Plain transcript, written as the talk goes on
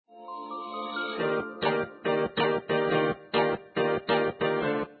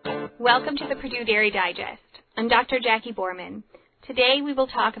Welcome to the Purdue Dairy Digest. I'm Dr. Jackie Borman. Today we will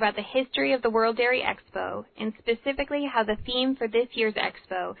talk about the history of the World Dairy Expo and specifically how the theme for this year's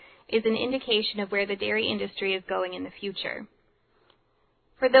expo is an indication of where the dairy industry is going in the future.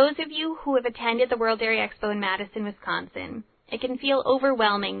 For those of you who have attended the World Dairy Expo in Madison, Wisconsin, it can feel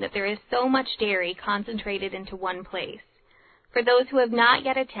overwhelming that there is so much dairy concentrated into one place. For those who have not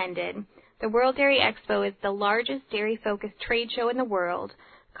yet attended, the World Dairy Expo is the largest dairy-focused trade show in the world,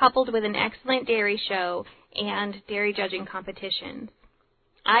 coupled with an excellent dairy show and dairy judging competitions.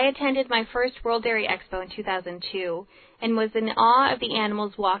 I attended my first World Dairy Expo in 2002 and was in awe of the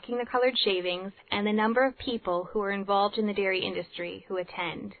animals walking the colored shavings and the number of people who are involved in the dairy industry who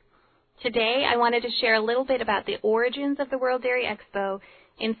attend. Today, I wanted to share a little bit about the origins of the World Dairy Expo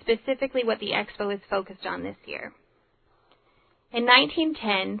and specifically what the expo is focused on this year. In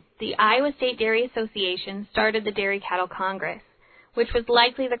 1910, the Iowa State Dairy Association started the Dairy Cattle Congress, which was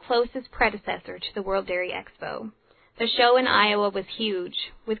likely the closest predecessor to the World Dairy Expo. The show in Iowa was huge,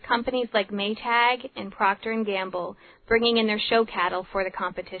 with companies like Maytag and Procter & Gamble bringing in their show cattle for the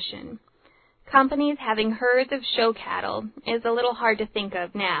competition. Companies having herds of show cattle is a little hard to think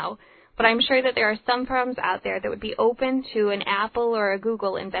of now, but I'm sure that there are some firms out there that would be open to an Apple or a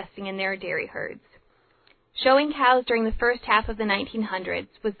Google investing in their dairy herds. Showing cows during the first half of the 1900s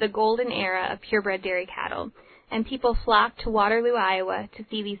was the golden era of purebred dairy cattle, and people flocked to Waterloo, Iowa to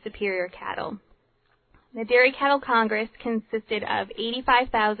see these superior cattle. The Dairy Cattle Congress consisted of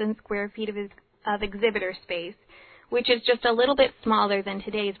 85,000 square feet of exhibitor space, which is just a little bit smaller than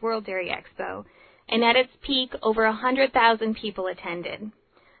today's World Dairy Expo, and at its peak, over 100,000 people attended.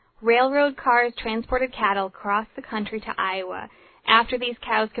 Railroad cars transported cattle across the country to Iowa after these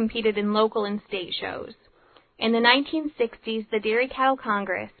cows competed in local and state shows. In the 1960s, the Dairy Cattle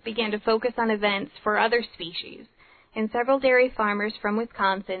Congress began to focus on events for other species, and several dairy farmers from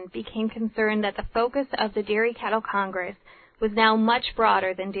Wisconsin became concerned that the focus of the Dairy Cattle Congress was now much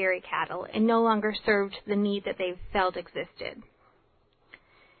broader than dairy cattle and no longer served the need that they felt existed.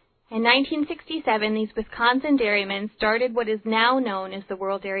 In 1967, these Wisconsin dairymen started what is now known as the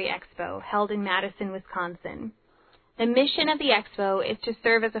World Dairy Expo, held in Madison, Wisconsin. The mission of the expo is to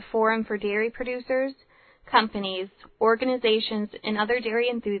serve as a forum for dairy producers, companies, organizations, and other dairy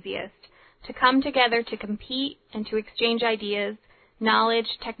enthusiasts to come together to compete and to exchange ideas, knowledge,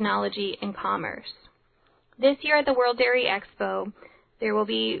 technology, and commerce. This year at the World Dairy Expo, there will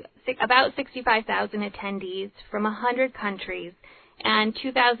be about 65,000 attendees from 100 countries, and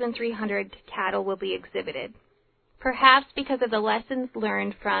 2,300 cattle will be exhibited. Perhaps because of the lessons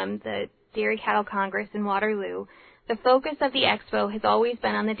learned from the Dairy Cattle Congress in Waterloo, the focus of the expo has always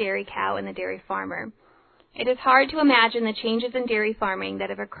been on the dairy cow and the dairy farmer. It is hard to imagine the changes in dairy farming that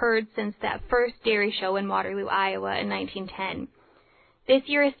have occurred since that first dairy show in Waterloo, Iowa in 1910. This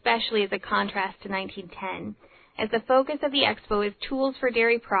year especially is a contrast to 1910, as the focus of the expo is tools for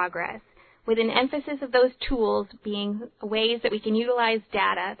dairy progress, with an emphasis of those tools being ways that we can utilize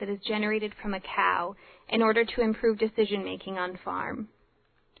data that is generated from a cow in order to improve decision-making on farm.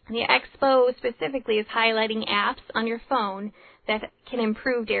 The expo specifically is highlighting apps on your phone that can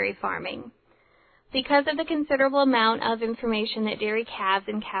improve dairy farming. Because of the considerable amount of information that dairy calves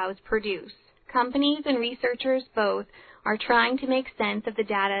and cows produce, companies and researchers both are trying to make sense of the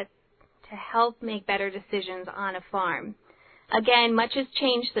data to help make better decisions on a farm. Again, much has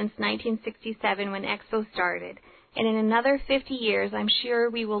changed since 1967 when Expo started, and in another 50 years, I'm sure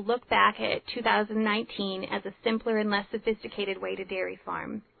we will look back at 2019 as a simpler and less sophisticated way to dairy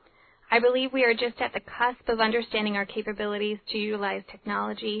farm. I believe we are just at the cusp of understanding our capabilities to utilize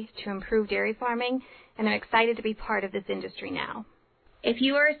technology to improve dairy farming, and I'm excited to be part of this industry now. If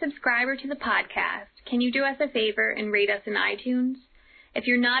you are a subscriber to the podcast, can you do us a favor and rate us in iTunes? If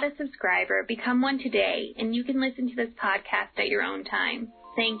you're not a subscriber, become one today, and you can listen to this podcast at your own time.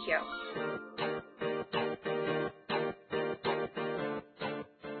 Thank you.